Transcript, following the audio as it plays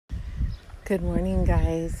Good morning,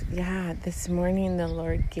 guys. Yeah, this morning the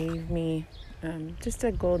Lord gave me just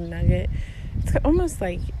a gold nugget. It's almost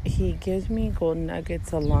like He gives me gold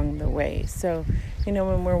nuggets along the way. So,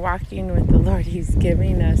 when we're walking with the Lord, He's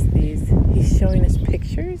giving us He's showing us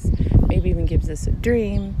pictures, maybe even gives us a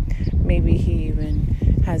dream, maybe He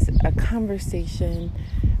even has a conversation.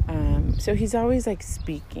 So He's always like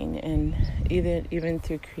speaking, and even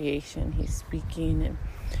through creation, He's speaking. And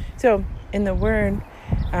so in the Word,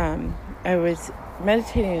 I was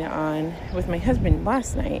meditating on with my husband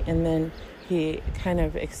last night, and then he kind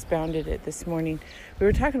of expounded it this morning. We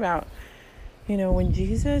were talking about, when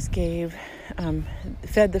Jesus fed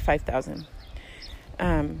the 5,000.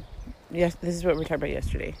 Yes, this is what we were talking about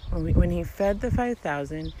yesterday. When he fed the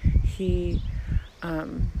 5,000, he,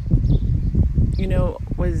 he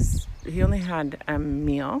only had a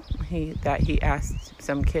meal that he asked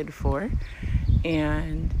some kid for,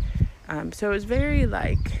 and so it was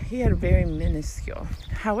he had a very minuscule.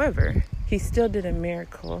 However, he still did a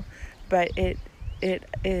miracle, but it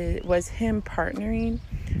was him partnering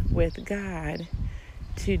with God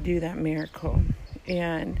to do that miracle.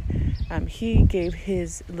 And he gave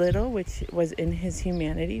his little, which was in his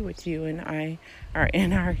humanity, which you and I are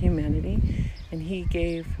in our humanity, and he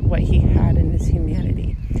gave what he had in his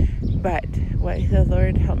humanity. But what the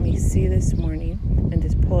Lord helped me see this morning and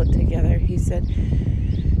just pull it together, he said,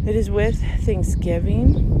 it is with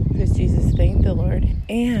thanksgiving, because Jesus thanked the Lord,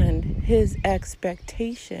 and his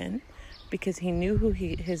expectation, because he knew who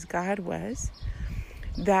his God was,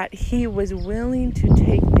 that he was willing to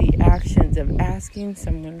take the actions of asking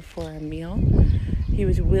someone for a meal. He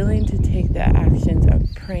was willing to take the actions of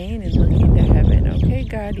praying and looking to heaven. Okay,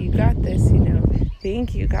 God, you got this,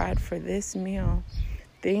 Thank you, God, for this meal.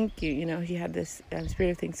 Thank you. He had this spirit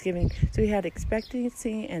of thanksgiving. So he had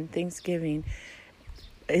expectancy, and thanksgiving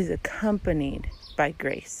is accompanied by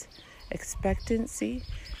grace. Expectancy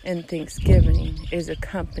and thanksgiving is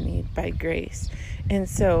accompanied by grace. And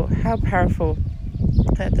so how powerful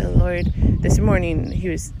that the Lord this morning,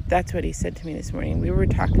 that's what he said to me this morning. We were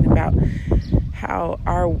talking about how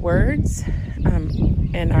our words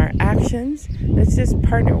and our actions, let's just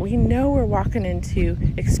partner. We know we're walking into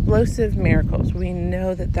explosive miracles. We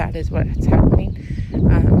know that is what's happening.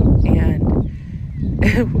 And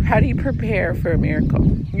how do you prepare for a miracle?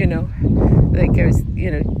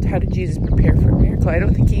 How did Jesus prepare for a miracle? I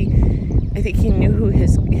think he knew who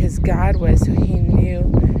his God was, so he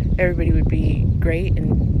knew everybody would be great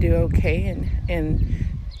and do okay, and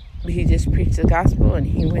he just preached the gospel, and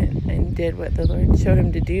he went and did what the Lord showed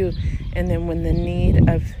him to do. And then when the need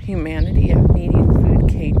of humanity, of needing food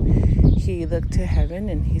came, he looked to heaven,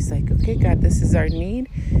 and he's like, okay, God, this is our need.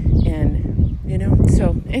 And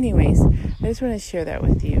so anyways, I just want to share that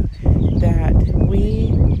with you, that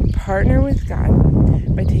we partner with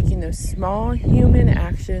God by taking those small human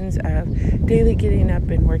actions of daily getting up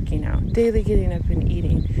and working out, daily getting up and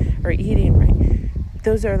eating, or eating right.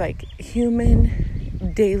 Those are like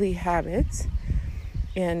human daily habits,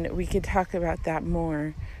 and we could talk about that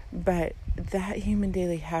more, but that human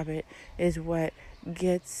daily habit is what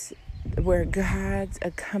gets where God's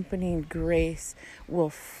accompanying grace will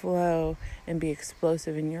flow and be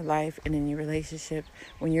explosive in your life and in your relationship.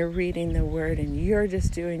 When you're reading the Word and you're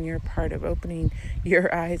just doing your part of opening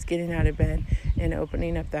your eyes, getting out of bed and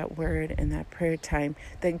opening up that Word and that prayer time,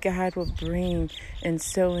 that God will bring and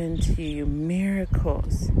sow into you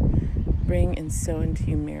miracles. Bring and sow into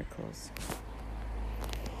you miracles.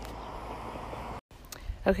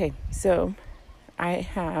 Okay, so I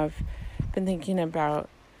have been thinking about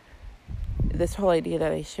this whole idea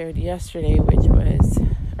that I shared yesterday,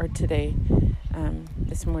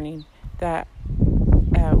 this morning, that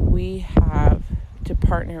we have to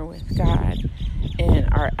partner with God in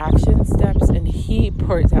our action steps, and He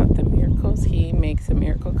pours out the miracles. He makes a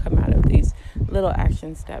miracle come out of these little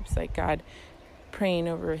action steps, like God praying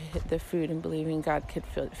over the food and believing God could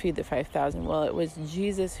feed the 5,000. Well, it was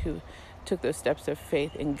Jesus who took those steps of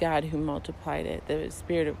faith, and God who multiplied it, the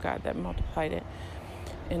Spirit of God that multiplied it.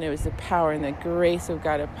 And it was the power and the grace of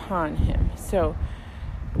God upon him. So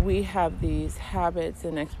we have these habits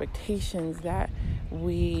and expectations that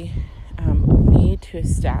we need to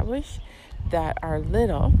establish that are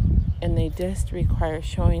little, and they just require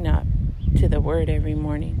showing up to the Word every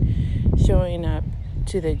morning, showing up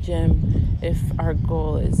to the gym if our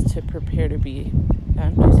goal is to prepare to do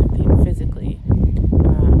something physically,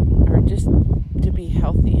 or just to be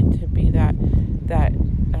healthy and to be that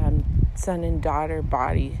son and daughter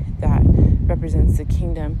body that represents the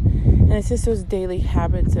kingdom. And it's just those daily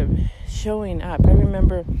habits of showing up. I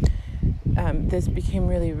remember this became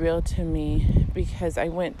really real to me because I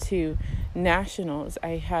went to nationals.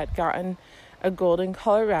 I had gotten a gold in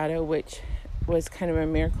Colorado, which was kind of a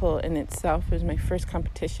miracle in itself. It was my first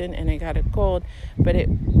competition, and I got a gold, but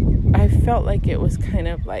I felt like it was kind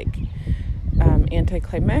of like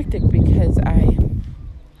anticlimactic because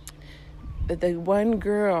the one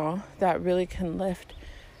girl that really can lift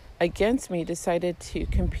against me decided to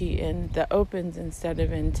compete in the opens instead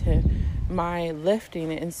of into my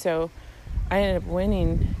lifting, and so I ended up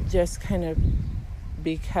winning just kind of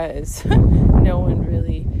because no one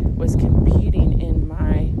really was competing in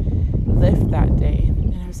my lift that day.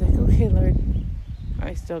 And I was like, okay, Lord,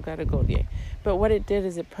 I still got a gold, yay. But what it did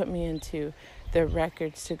is it put me into the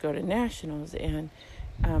records to go to nationals, and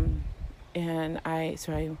I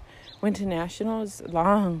went to nationals.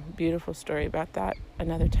 Long, beautiful story about that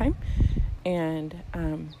another time. And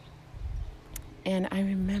I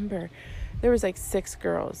remember there was like 6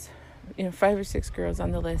 girls, 5 or 6 girls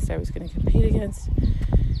on the list I was going to compete against.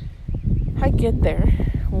 I get there.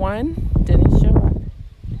 1 didn't show up.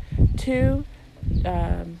 2,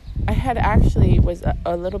 I had actually was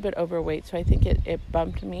a little bit overweight, so I think it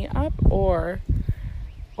bumped me up, or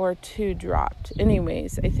 2 dropped.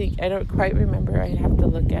 Anyways, I don't quite remember. I'd have to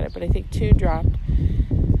look at it, but I think 2 dropped.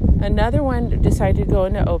 Another one decided to go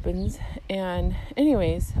into opens. And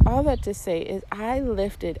anyways, all that to say is I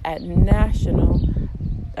lifted at national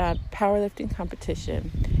powerlifting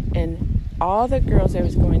competition, and all the girls I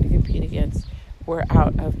was going to compete against were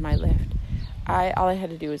out of my lift. All I had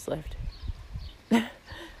to do was lift.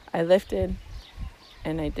 I lifted,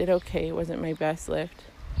 and I did okay. It wasn't my best lift,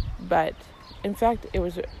 but in fact, it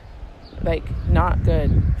was like not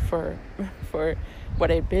good for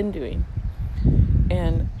what I'd been doing,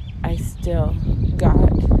 and I still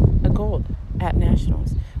got a gold at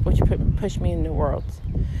nationals, which pushed me into worlds.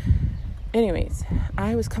 Anyways,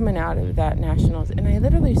 I was coming out of that nationals, and I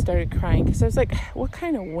literally started crying because I was like, what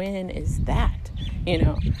kind of win is that? I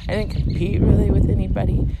didn't compete really with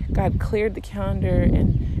anybody. God cleared the calendar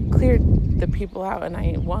and cleared the people out, and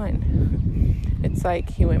I won. It's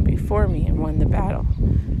like he went before me and won the battle.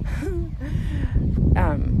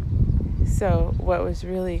 So what was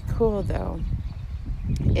really cool, though,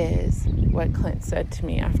 is what Clint said to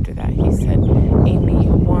me after that. He said, Amy,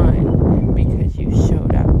 you won because you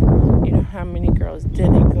showed up. You know how many girls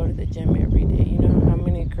didn't go to the gym every day? You know how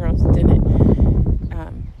many girls didn't,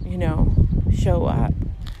 show up?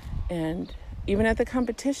 And even at the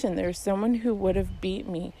competition, there was someone who would have beat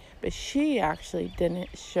me, but she actually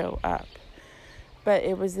didn't show up. But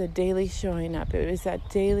it was the daily showing up. It was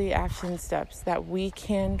that daily action steps that we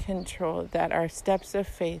can control, that are steps of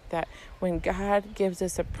faith, that when God gives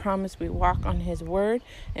us a promise, we walk on his word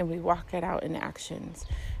and we walk it out in actions.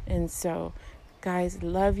 And so, guys,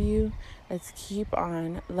 love you. Let's keep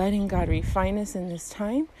on letting God refine us in this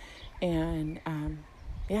time. And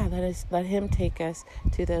let him take us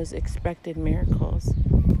to those expected miracles.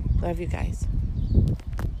 Love you guys.